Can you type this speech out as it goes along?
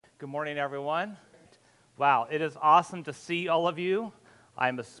Good morning, everyone. Wow, it is awesome to see all of you.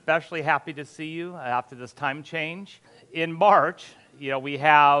 I'm especially happy to see you after this time change. In March, we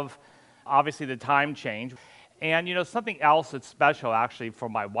have obviously the time change. And, something else that's special actually for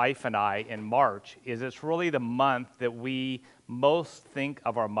my wife and I in March is it's really the month that we most think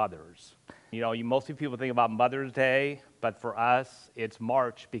of our mothers. Mostly people think about Mother's Day, but for us, it's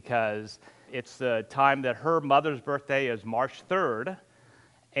March because it's the time that her mother's birthday is March 3rd,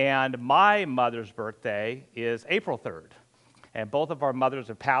 and my mother's birthday is April 3rd. And both of our mothers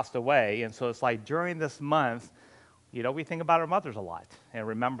have passed away, and so it's like during this month, we think about our mothers a lot and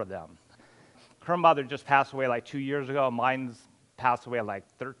remember them. Her mother just passed away like 2 years ago. Mine's passed away like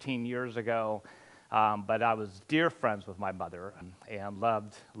 13 years ago. But I was dear friends with my mother and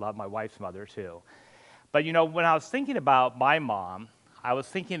loved my wife's mother too. But when I was thinking about my mom, I was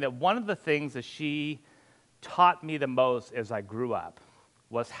thinking that one of the things that she taught me the most as I grew up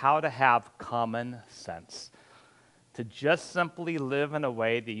was how to have common sense. To just simply live in a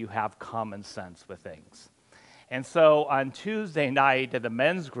way that you have common sense with things. And so on Tuesday night at the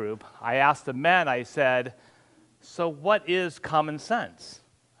men's group, I asked the men, I said, so what is common sense?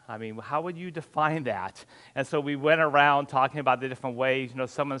 I mean, how would you define that? And so we went around talking about the different ways.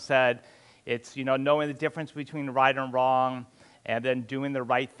 Someone said it's, knowing the difference between right and wrong and then doing the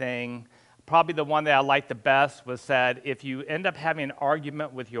right thing. Probably the one that I liked the best was said, if you end up having an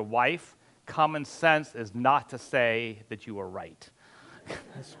argument with your wife, common sense is not to say that you were right.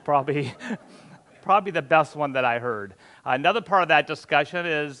 That's probably the best one that I heard. Another part of that discussion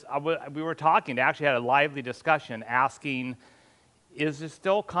is we were talking, actually had a lively discussion asking, is it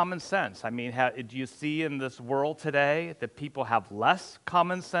still common sense? I mean, do you see in this world today that people have less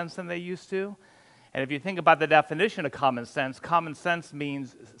common sense than they used to? And if you think about the definition of common sense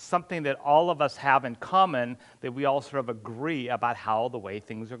means something that all of us have in common that we all sort of agree about how the way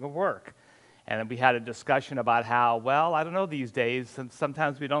things are going to work. And then we had a discussion about how, well, I don't know these days, and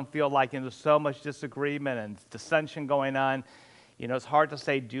sometimes we don't feel like there's so much disagreement and dissension going on. It's hard to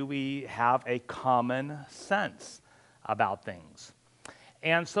say, do we have a common sense about things?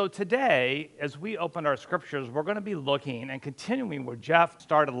 And so today, as we open our scriptures, we're going to be looking and continuing where Jeff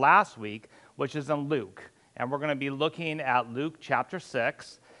started last week, which is in Luke. And we're going to be looking at Luke chapter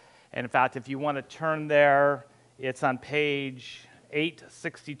 6. And in fact, if you want to turn there, it's on page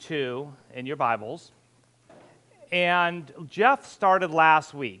 862 in your Bibles. And Jeff started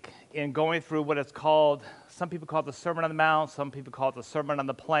last week in going through what it's called, some people call it the Sermon on the Mount, some people call it the Sermon on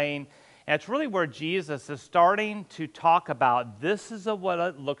the Plain. And it's really where Jesus is starting to talk about this is what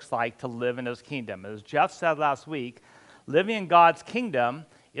it looks like to live in his kingdom. As Jeff said last week, living in God's kingdom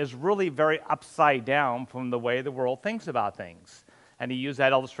is really very upside down from the way the world thinks about things. And he used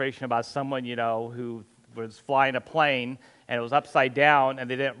that illustration about someone, who was flying a plane and it was upside down and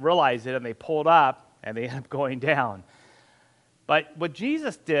they didn't realize it and they pulled up and they ended up going down. But what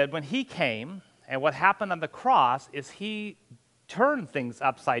Jesus did when he came and what happened on the cross is he turned things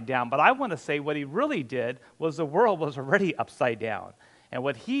upside down. But I want to say what he really did was the world was already upside down. And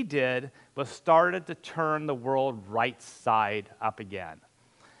what he did was started to turn the world right side up again.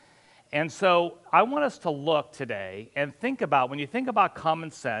 And so I want us to look today and think about, when you think about common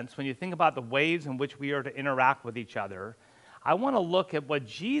sense, when you think about the ways in which we are to interact with each other, I want to look at what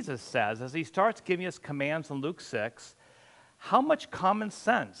Jesus says as he starts giving us commands in Luke 6. How much common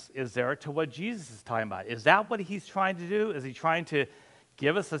sense is there to what Jesus is talking about? Is that what he's trying to do? Is he trying to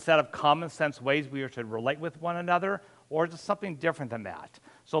give us a set of common sense ways we are to relate with one another? Or is it something different than that?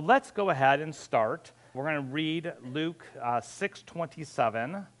 So let's go ahead and start. We're going to read Luke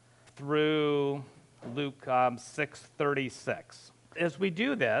 6:27 through Luke 6:36. As we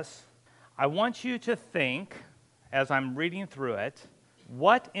do this, I want you to think, as I'm reading through it,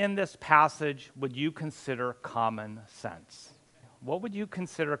 what in this passage would you consider common sense? What would you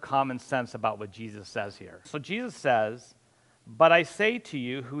consider common sense about what Jesus says here? So Jesus says, but I say to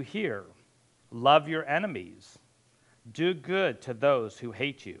you who hear, love your enemies, do good to those who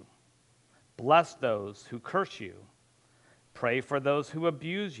hate you, bless those who curse you, pray for those who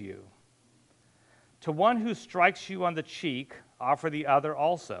abuse you. To one who strikes you on the cheek, offer the other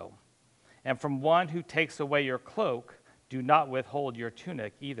also, and from one who takes away your cloak, do not withhold your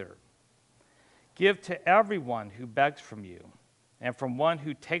tunic either. Give to everyone who begs from you, and from one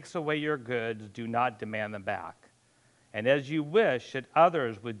who takes away your goods, do not demand them back. And as you wish that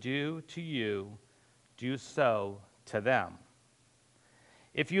others would do to you, do so to them.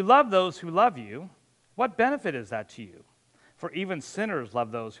 If you love those who love you, what benefit is that to you? For even sinners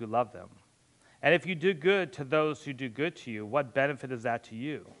love those who love them. And if you do good to those who do good to you, what benefit is that to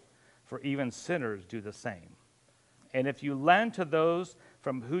you? For even sinners do the same. And if you lend to those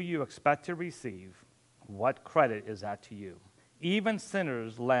from who you expect to receive, what credit is that to you? Even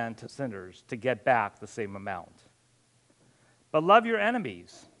sinners lend to sinners to get back the same amount. But love your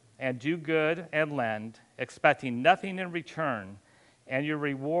enemies and do good and lend, expecting nothing in return, and your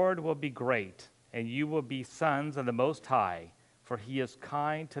reward will be great, and you will be sons of the Most High, for he is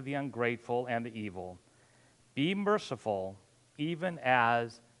kind to the ungrateful and the evil. Be merciful, even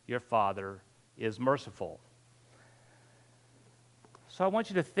as your Father is merciful. So I want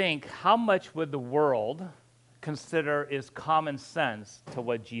you to think, how much would the world consider is common sense to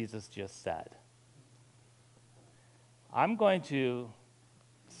what Jesus just said? I'm going to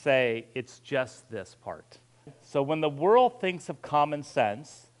say it's just this part. So when the world thinks of common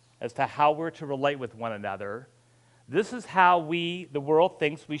sense as to how we're to relate with one another, this is how the world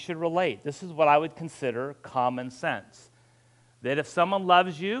thinks we should relate. This is what I would consider common sense. That if someone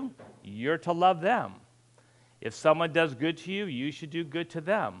loves you, you're to love them. If someone does good to you, you should do good to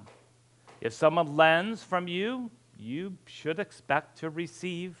them. If someone lends from you, you should expect to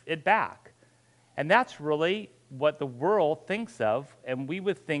receive it back. And that's really what the world thinks of, and we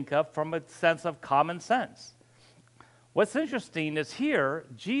would think of from a sense of common sense. What's interesting is here,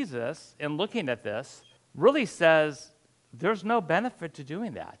 Jesus, in looking at this, really says there's no benefit to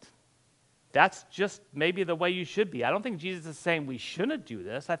doing that. That's just maybe the way you should be. I don't think Jesus is saying we shouldn't do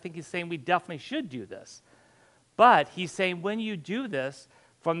this. I think he's saying we definitely should do this. But he's saying when you do this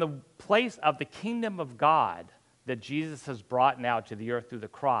from the place of the kingdom of God that Jesus has brought now to the earth through the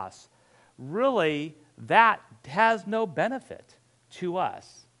cross, really that has no benefit to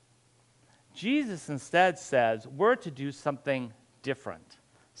us. Jesus instead says we're to do something different,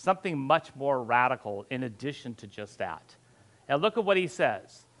 something much more radical in addition to just that. And look at what he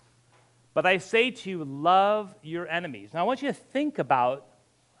says. But I say to you, love your enemies. Now I want you to think about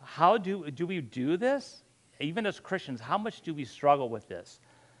how do we do this? Even as Christians, how much do we struggle with this?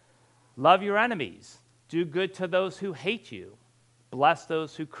 Love your enemies. Do good to those who hate you. Bless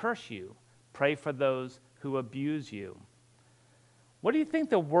those who curse you. Pray for those who abuse you. What do you think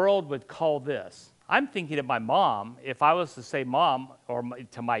the world would call this? I'm thinking of my mom. If I was to say mom or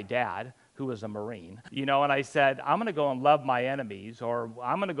to my dad, who was a Marine, and I said, I'm going to go and love my enemies, or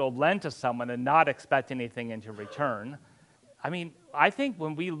I'm going to go lend to someone and not expect anything in return. I think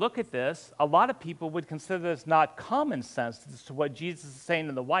when we look at this, a lot of people would consider this not common sense as to what Jesus is saying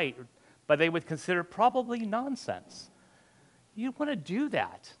in the white, but they would consider probably nonsense. You want to do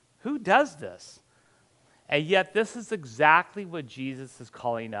that. Who does this? And yet this is exactly what Jesus is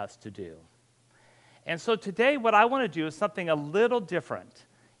calling us to do. And so today what I want to do is something a little different.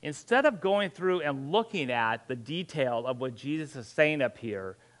 Instead of going through and looking at the detail of what Jesus is saying up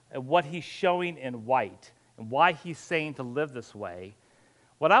here, and what he's showing in white, and why he's saying to live this way,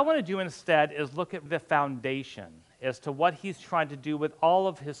 what I want to do instead is look at the foundation as to what he's trying to do with all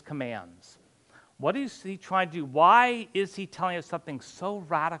of his commands. What is he trying to do? Why is he telling us something so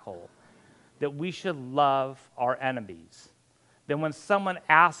radical that we should love our enemies? That when someone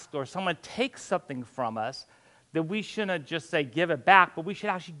asks or someone takes something from us, that we shouldn't just say give it back, but we should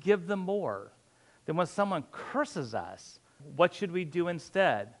actually give them more. That when someone curses us, what should we do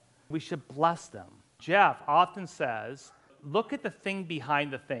instead? We should bless them. Jeff often says, look at the thing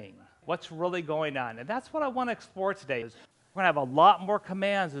behind the thing. What's really going on? And that's what I want to explore today. We're going to have a lot more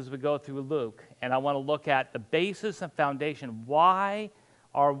commands as we go through Luke, and I want to look at the basis and foundation. Why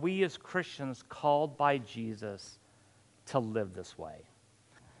are we as Christians called by Jesus to live this way?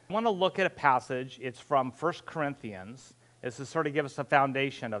 I want to look at a passage. It's from 1 Corinthians. It's to sort of give us a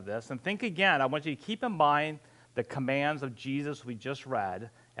foundation of this. And think again, I want you to keep in mind the commands of Jesus we just read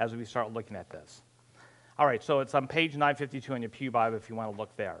as we start looking at this. All right, so it's on page 952 in your Pew Bible if you want to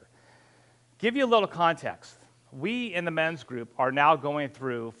look there. Give you a little context. We in the men's group are now going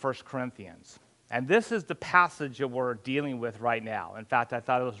through 1 Corinthians. And this is the passage that we're dealing with right now. In fact, I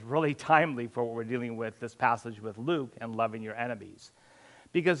thought it was really timely for what we're dealing with, this passage with Luke and loving your enemies.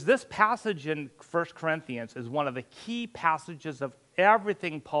 Because this passage in 1 Corinthians is one of the key passages of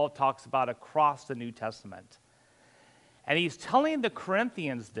everything Paul talks about across the New Testament. And he's telling the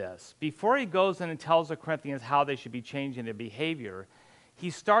Corinthians this. Before he goes in and tells the Corinthians how they should be changing their behavior, he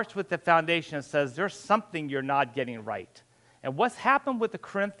starts with the foundation and says, there's something you're not getting right. And what's happened with the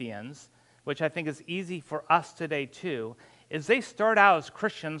Corinthians, which I think is easy for us today too, is they start out as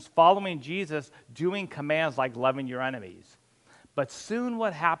Christians following Jesus, doing commands like loving your enemies. But soon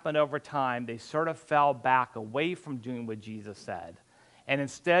what happened over time, they sort of fell back away from doing what Jesus said, and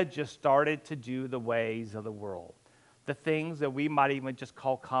instead just started to do the ways of the world, the things that we might even just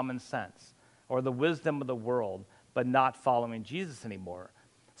call common sense, or the wisdom of the world, but not following Jesus anymore.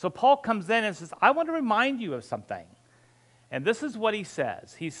 So Paul comes in and says, I want to remind you of something. And this is what he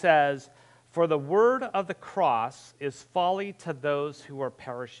says. He says, "For the word of the cross is folly to those who are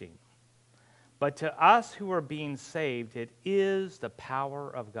perishing. But to us who are being saved, it is the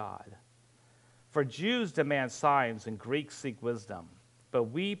power of God. For Jews demand signs and Greeks seek wisdom. But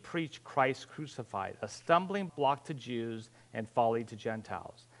we preach Christ crucified, a stumbling block to Jews and folly to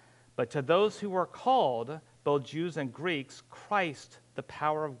Gentiles. But to those who are called, both Jews and Greeks, Christ, the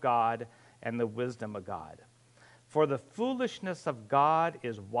power of God and the wisdom of God. For the foolishness of God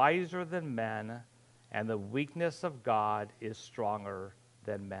is wiser than men, and the weakness of God is stronger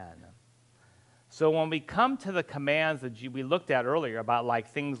than men." So when we come to the commands that we looked at earlier about like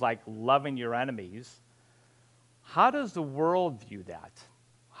things like loving your enemies, how does the world view that?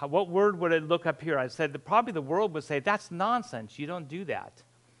 What word would it look up here? I said that probably the world would say, that's nonsense. You don't do that.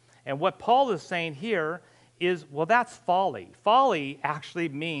 And what Paul is saying here is, well, that's folly. Folly actually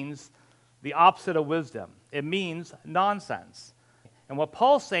means the opposite of wisdom. It means nonsense. And what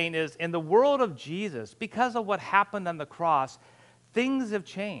Paul's saying is, in the world of Jesus, because of what happened on the cross, things have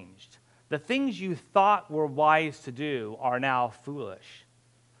changed. The things you thought were wise to do are now foolish.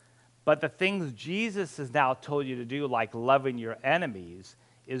 But the things Jesus has now told you to do, like loving your enemies,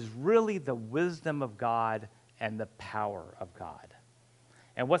 is really the wisdom of God and the power of God.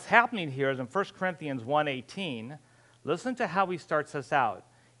 And what's happening here is in 1 Corinthians 1:18, listen to how he starts this out.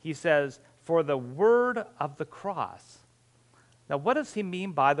 He says, "For the word of the cross." Now, what does he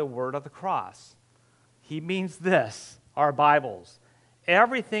mean by the word of the cross? He means this, our Bibles.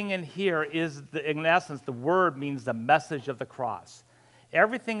 Everything in here is, in essence, the word means the message of the cross.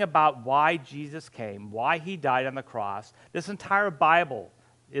 Everything about why Jesus came, why he died on the cross, this entire Bible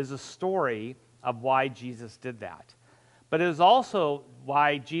is a story of why Jesus did that. But it is also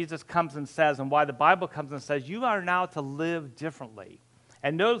why Jesus comes and says, and why the Bible comes and says, you are now to live differently.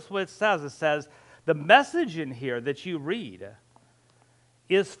 And notice what it says. It says, the message in here that you read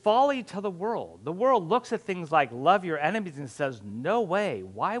is folly to the world. The world looks at things like love your enemies and says, no way,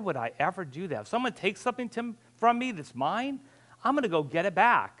 why would I ever do that? If someone takes something from me that's mine, I'm going to go get it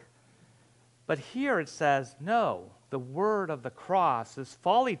back. But here it says, no, the word of the cross is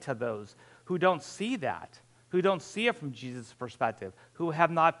folly to those who don't see that, who don't see it from Jesus' perspective, who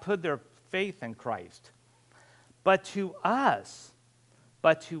have not put their faith in Christ. But to us,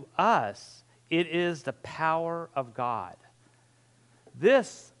 it is the power of God.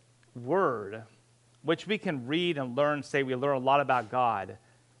 This word, which we can read and learn, say we learn a lot about God,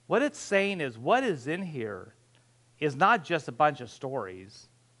 what it's saying is what is in here is not just a bunch of stories,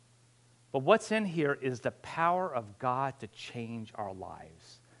 but what's in here is the power of God to change our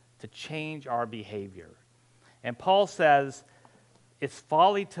lives, to change our behavior. And Paul says, it's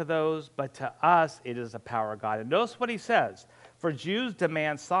folly to those, but to us it is the power of God. And notice what he says. For Jews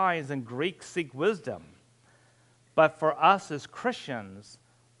demand signs and Greeks seek wisdom. But for us as Christians,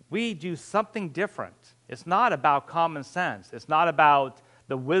 we do something different. It's not about common sense. It's not about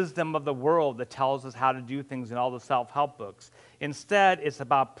the wisdom of the world that tells us how to do things in all the self-help books. Instead, it's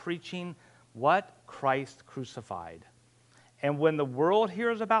about preaching what Christ crucified. And when the world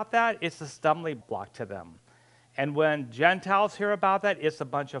hears about that, it's a stumbling block to them. And when Gentiles hear about that, it's a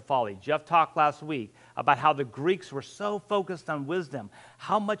bunch of folly. Jeff talked last week about how the Greeks were so focused on wisdom.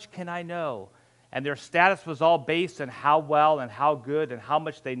 How much can I know? And their status was all based on how well and how good and how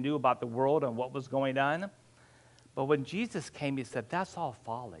much they knew about the world and what was going on. But when Jesus came, he said, that's all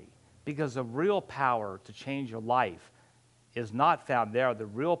folly, because the real power to change your life is not found there. The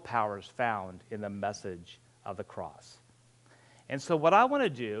real power is found in the message of the cross. And so what I want to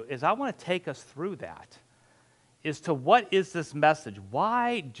do is I want to take us through that, as to what is this message?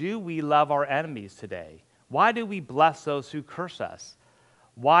 Why do we love our enemies today? Why do we bless those who curse us?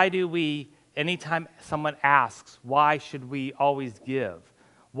 Why do we, anytime someone asks, why should we always give?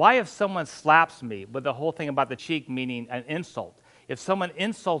 Why, if someone slaps me, with the whole thing about the cheek meaning an insult, if someone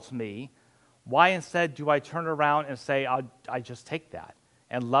insults me, why instead do I turn around and say, I just take that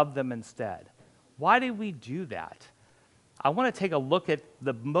and love them instead? Why do we do that? I want to take a look at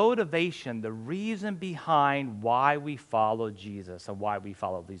the motivation, the reason behind why we follow Jesus and why we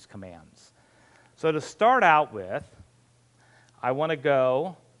follow these commands. So to start out with, I want to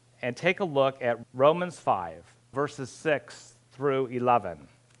go and take a look at Romans 5, verses 6 through 11.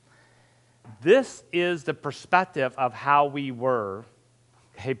 This is the perspective of how we were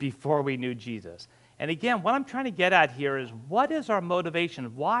before we knew Jesus. And again, what I'm trying to get at here is, what is our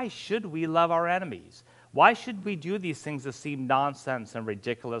motivation? Why should we love our enemies? Why should we do these things that seem nonsense and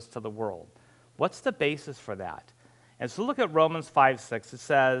ridiculous to the world? What's the basis for that? And so look at Romans 5:6. It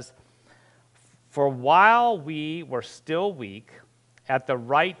says, for while we were still weak, at the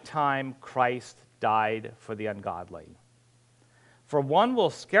right time Christ died for the ungodly. For one will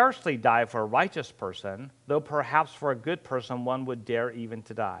scarcely die for a righteous person, though perhaps for a good person one would dare even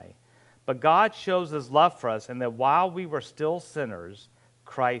to die. But God shows his love for us in that while we were still sinners,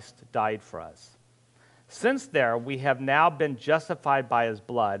 Christ died for us. Since there we have now been justified by his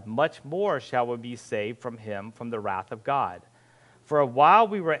blood, much more shall we be saved from him from the wrath of God. For while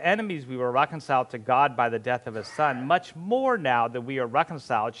we were enemies, we were reconciled to God by the death of his Son. Much more now that we are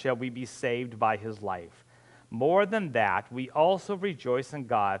reconciled shall we be saved by his life. More than that, we also rejoice in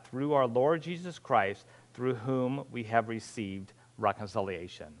God through our Lord Jesus Christ, through whom we have received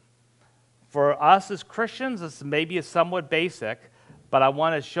reconciliation. For us as Christians, this maybe is somewhat basic, but I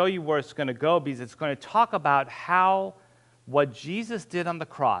want to show you where it's going to go because it's going to talk about how what Jesus did on the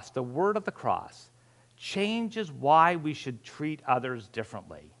cross, the word of the cross, changes why we should treat others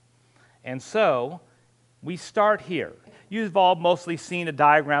differently. And so, we start here. You've all mostly seen a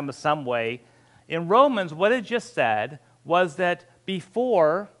diagram of some way. In Romans, what it just said was that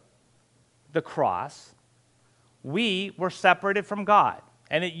before the cross, we were separated from God.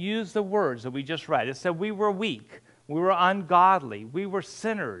 And it used the words that we just read. It said we were weak, we were ungodly, we were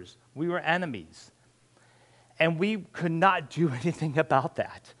sinners, we were enemies. And we could not do anything about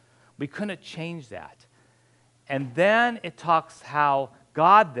that. We couldn't change that. And then it talks how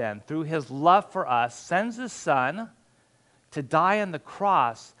God then, through his love for us, sends his Son to die on the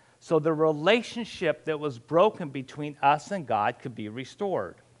cross so the relationship that was broken between us and God could be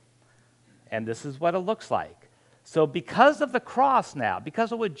restored. And this is what it looks like. So because of the cross now,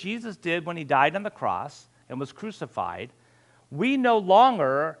 because of what Jesus did when he died on the cross and was crucified, we no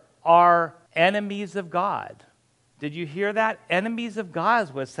longer are enemies of God. Did you hear that? Enemies of God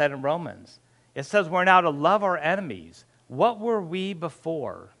is what's said in Romans. It says we're now to love our enemies. What were we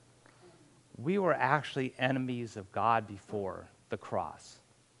before? We were actually enemies of God before the cross.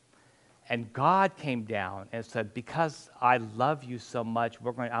 And God came down and said, because I love you so much,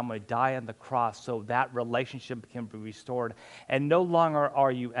 I'm going to die on the cross so that relationship can be restored. And no longer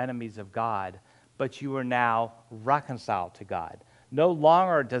are you enemies of God, but you are now reconciled to God. No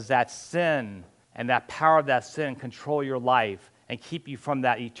longer does that sin and that power of that sin control your life and keep you from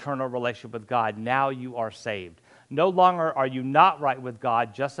that eternal relationship with God. Now you are saved. No longer are you not right with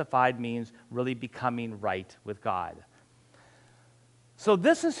God. Justified means really becoming right with God. So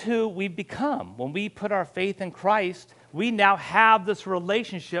this is who we've become. When we put our faith in Christ, we now have this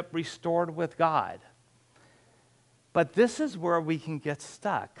relationship restored with God. But this is where we can get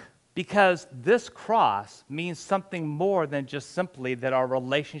stuck, because this cross means something more than just simply that our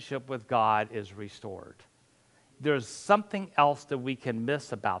relationship with God is restored. There's something else that we can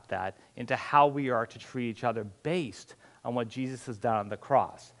miss about that into how we are to treat each other based on what Jesus has done on the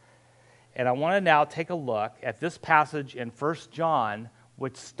cross. And I want to now take a look at this passage in 1 John,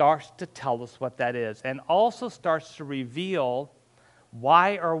 which starts to tell us what that is, and also starts to reveal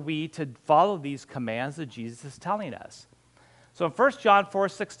why are we to follow these commands that Jesus is telling us. So in 1 John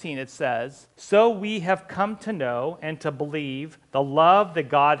 4:16 it says, "So we have come to know and to believe the love that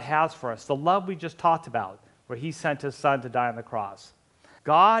God has for us," the love we just talked about, where he sent his Son to die on the cross.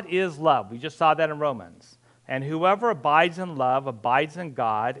 God is love. We just saw that in Romans. And whoever abides in love abides in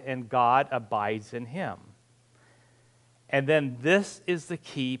God, and God abides in him. And then this is the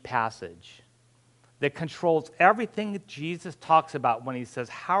key passage that controls everything that Jesus talks about when he says,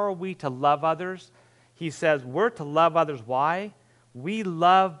 how are we to love others? He says, we're to love others. Why? We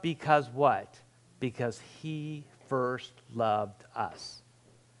love because what? Because he first loved us.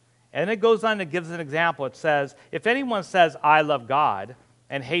 And it goes on and gives an example. It says, if anyone says, I love God,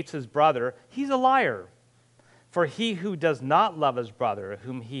 and hates his brother, he's a liar. For he who does not love his brother,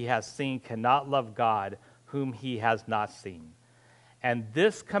 whom he has seen, cannot love God, whom he has not seen. And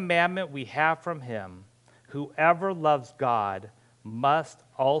this commandment we have from him, whoever loves God must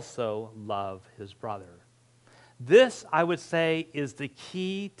also love his brother. This, I would say, is the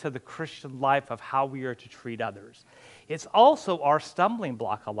key to the Christian life of how we are to treat others. It's also our stumbling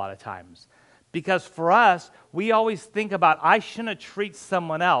block a lot of times. Because for us, we always think about, I shouldn't treat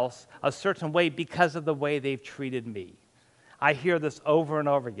someone else a certain way because of the way they've treated me. I hear this over and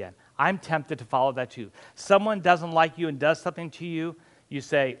over again. I'm tempted to follow that too. Someone doesn't like you and does something to you, you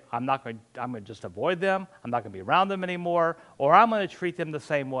say, I'm going to just avoid them, I'm not going to be around them anymore, or I'm going to treat them the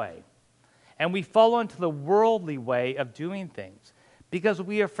same way. And we fall into the worldly way of doing things because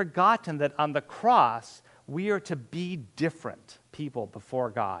we have forgotten that on the cross, we are to be different people before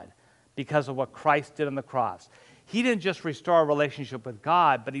God because of what Christ did on the cross. He didn't just restore our relationship with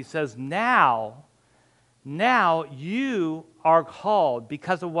God, but he says, now you are called,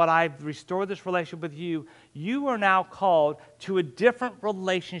 because of what I've restored this relationship with you, you are now called to a different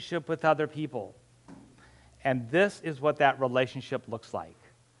relationship with other people. And this is what that relationship looks like.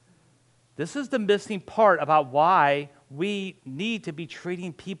 This is the missing part about why we need to be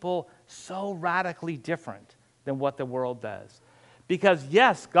treating people so radically different than what the world does. Because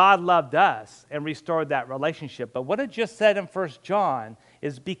yes, God loved us and restored that relationship, but what it just said in 1 John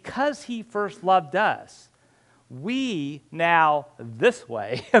is because he first loved us, we now, this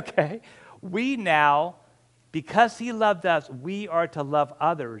way, okay, we now, because he loved us, we are to love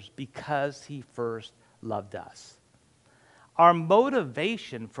others because he first loved us. Our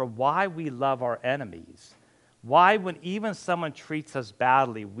motivation for why we love our enemies, why when even someone treats us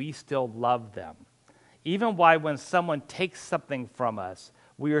badly, we still love them, even why when someone takes something from us,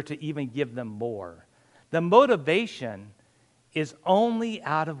 we are to even give them more. The motivation is only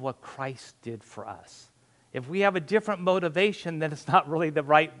out of what Christ did for us. If we have a different motivation, then it's not really the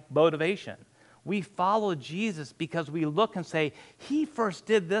right motivation. We follow Jesus because we look and say, he first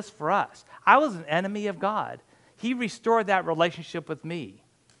did this for us. I was an enemy of God. He restored that relationship with me.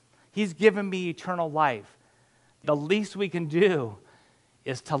 He's given me eternal life. The least we can do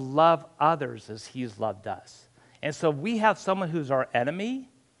is to love others as he's loved us. And so we have someone who's our enemy.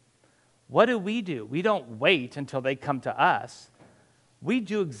 What do? We don't wait until they come to us. We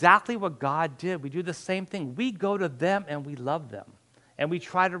do exactly what God did. We do the same thing. We go to them and we love them. And we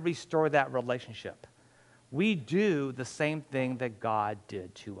try to restore that relationship. We do the same thing that God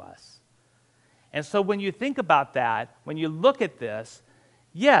did to us. And so when you think about that, when you look at this,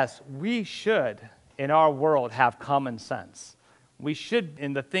 yes, we should, in our world, have common sense. We should,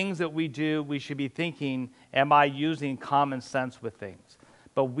 in the things that we do, we should be thinking, am I using common sense with things?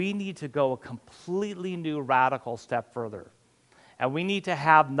 But we need to go a completely new radical step further. And we need to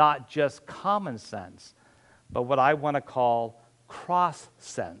have not just common sense, but what I want to call cross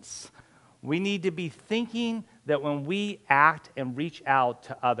sense. We need to be thinking that when we act and reach out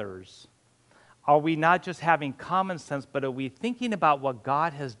to others, are we not just having common sense, but are we thinking about what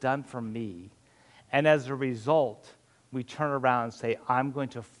God has done for me? And as a result, we turn around and say, I'm going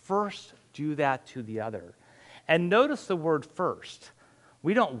to first do that to the other. And notice the word first.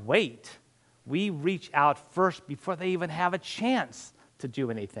 We don't wait. We reach out first before they even have a chance to do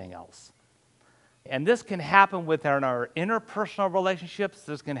anything else. And this can happen within our interpersonal relationships.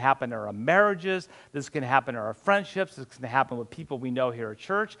 This can happen in our marriages. This can happen in our friendships. This can happen with people we know here at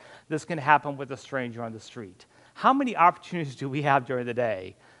church. This can happen with a stranger on the street. How many opportunities do we have during the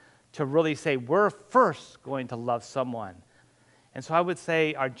day to really say, we're first going to love someone? And so I would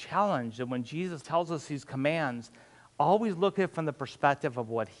say our challenge, that when Jesus tells us these commands, always look at it from the perspective of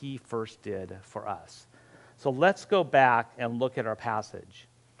what he first did for us. So let's go back and look at our passage.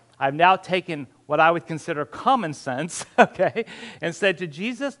 I've now taken what I would consider common sense, okay, and said to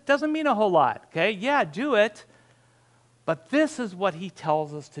Jesus, doesn't mean a whole lot, okay? Yeah, do it, but this is what he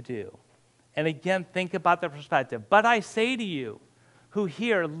tells us to do. And again, think about the perspective. But I say to you who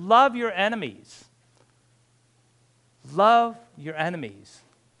hear, love your enemies. Love your enemies.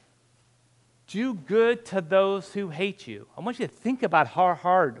 Do good to those who hate you. I want you to think about how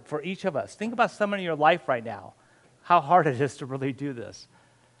hard for each of us. Think about someone in your life right now, how hard it is to really do this.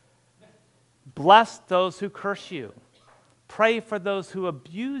 Bless those who curse you. Pray for those who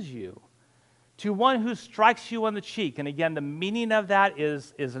abuse you. To one who strikes you on the cheek, and again, the meaning of that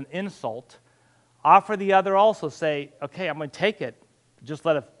is an insult, offer the other also. Say, okay, I'm going to take it. Just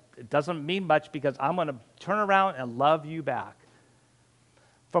let it doesn't mean much because I'm going to turn around and love you back.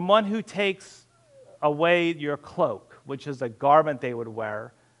 From one who takes away your cloak, which is a garment they would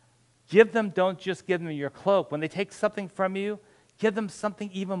wear, don't just give them your cloak. When they take something from you, give them something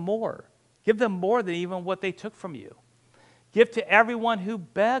even more. Give them more than even what they took from you. Give to everyone who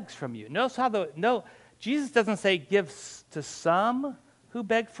begs from you. Notice how Jesus doesn't say give to some who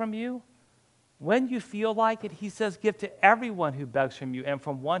beg from you. When you feel like it, he says give to everyone who begs from you, and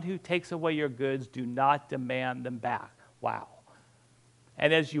from one who takes away your goods, do not demand them back. Wow.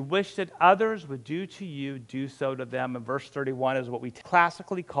 And as you wish that others would do to you, do so to them. And verse 31 is what we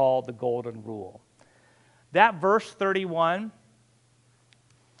classically call the golden rule. That verse 31,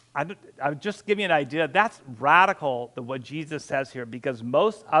 I'll just give you an idea. That's radical, what Jesus says here, because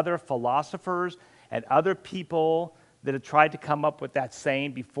most other philosophers and other people that have tried to come up with that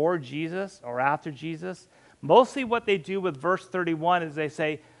saying before Jesus or after Jesus, mostly what they do with verse 31 is they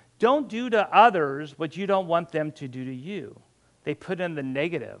say, don't do to others what you don't want them to do to you. They put in the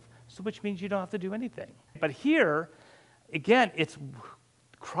negative, so which means you don't have to do anything. But here, again, it's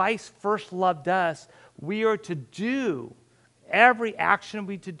Christ first loved us. We are to do every action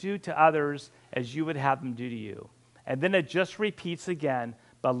we to do to others as you would have them do to you. And then it just repeats again,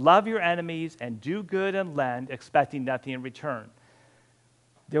 but love your enemies and do good and lend, expecting nothing in return.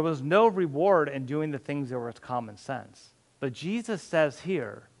 There was no reward in doing the things that were common sense. But Jesus says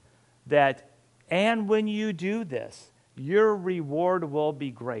here that, and when you do this, your reward will be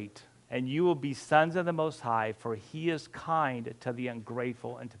great, and you will be sons of the Most High, for he is kind to the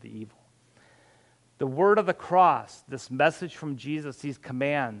ungrateful and to the evil. The word of the cross, this message from Jesus, these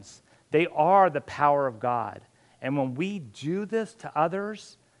commands, they are the power of God. And when we do this to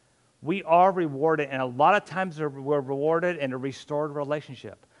others, we are rewarded. And a lot of times we're rewarded in a restored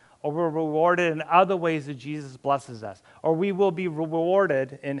relationship, or we're rewarded in other ways that Jesus blesses us, or we will be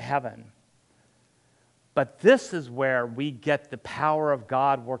rewarded in heaven. But this is where we get the power of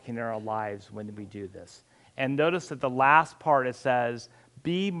God working in our lives when we do this. And notice that the last part, it says,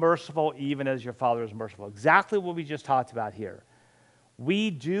 be merciful even as your Father is merciful. Exactly what we just talked about here.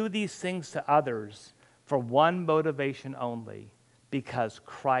 We do these things to others for one motivation only, because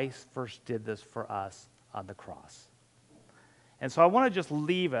Christ first did this for us on the cross. And so I want to just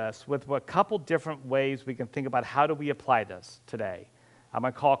leave us with a couple different ways we can think about how do we apply this today. I'm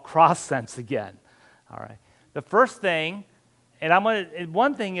going to call it cross sense again. All right. The first thing, and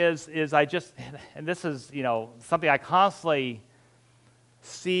one thing is I just, and this is, something I constantly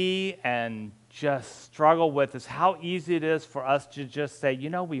see and just struggle with, is how easy it is for us to just say,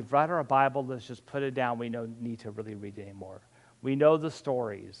 we've read our Bible, let's just put it down. We don't need to really read it anymore. We know the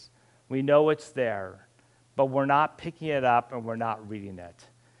stories. We know it's there, but we're not picking it up and we're not reading it.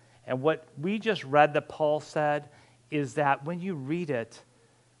 And what we just read that Paul said is that when you read it,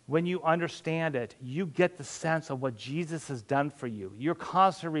 when you understand it, you get the sense of what Jesus has done for you. You're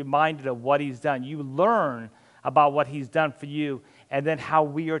constantly reminded of what he's done. You learn about what he's done for you, and then how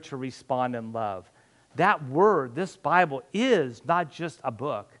we are to respond in love. That word, this Bible, is not just a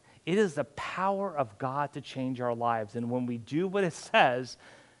book. It is the power of God to change our lives. And when we do what it says,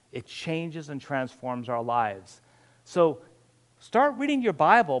 it changes and transforms our lives. So start reading your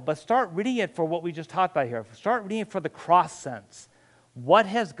Bible, but start reading it for what we just talked about here. Start reading it for the cross sense. What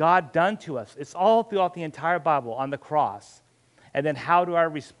has God done to us? It's all throughout the entire Bible on the cross. And then how do I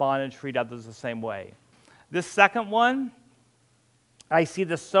respond and treat others the same way? This second one, I see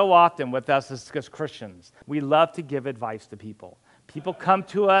this so often with us as Christians. We love to give advice to people. People come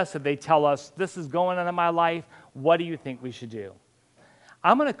to us and they tell us, this is going on in my life. What do you think we should do?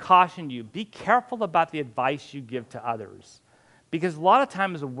 I'm going to caution you, be careful about the advice you give to others. Because a lot of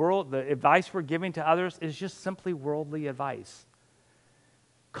times the advice we're giving to others is just simply worldly advice.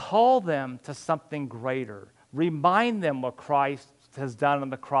 Call them to something greater. Remind them what Christ has done on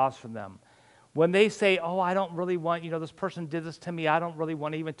the cross for them. When they say, I don't really want, this person did this to me, I don't really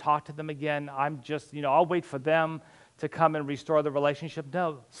want to even talk to them again, I'm just, I'll wait for them to come and restore the relationship.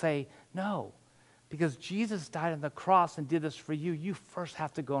 No, say no. Because Jesus died on the cross and did this for you, you first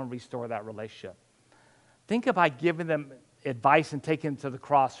have to go and restore that relationship. Think about giving them advice and taking them to the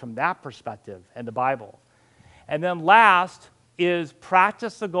cross from that perspective and the Bible. And then last is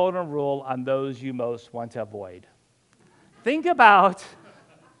practice the golden rule on those you most want to avoid. Think about,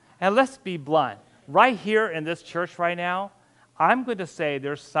 and let's be blunt, right here in this church right now, I'm going to say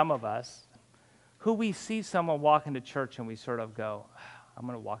there's some of us who we see someone walk into church and we sort of go, I'm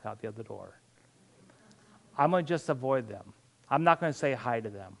going to walk out the other door. I'm going to just avoid them. I'm not going to say hi to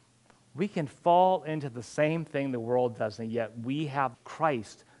them. We can fall into the same thing the world does, and yet we have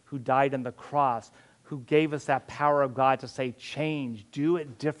Christ who died on the cross, who gave us that power of God to say, change, do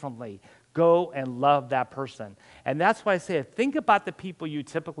it differently. Go and love that person. And that's why I say, think about the people you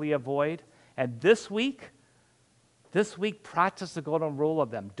typically avoid, and this week, practice the golden rule of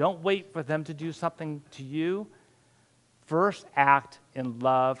them. Don't wait for them to do something to you. First, act in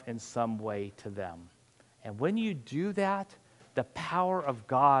love in some way to them. And when you do that, the power of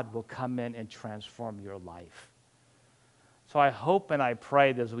God will come in and transform your life. So I hope and I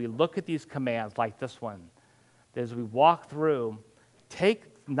pray that as we look at these commands like this one, that as we walk through, take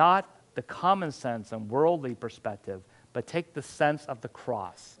not the common sense and worldly perspective, but take the sense of the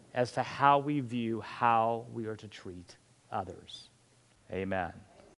cross as to how we view how we are to treat others. Amen.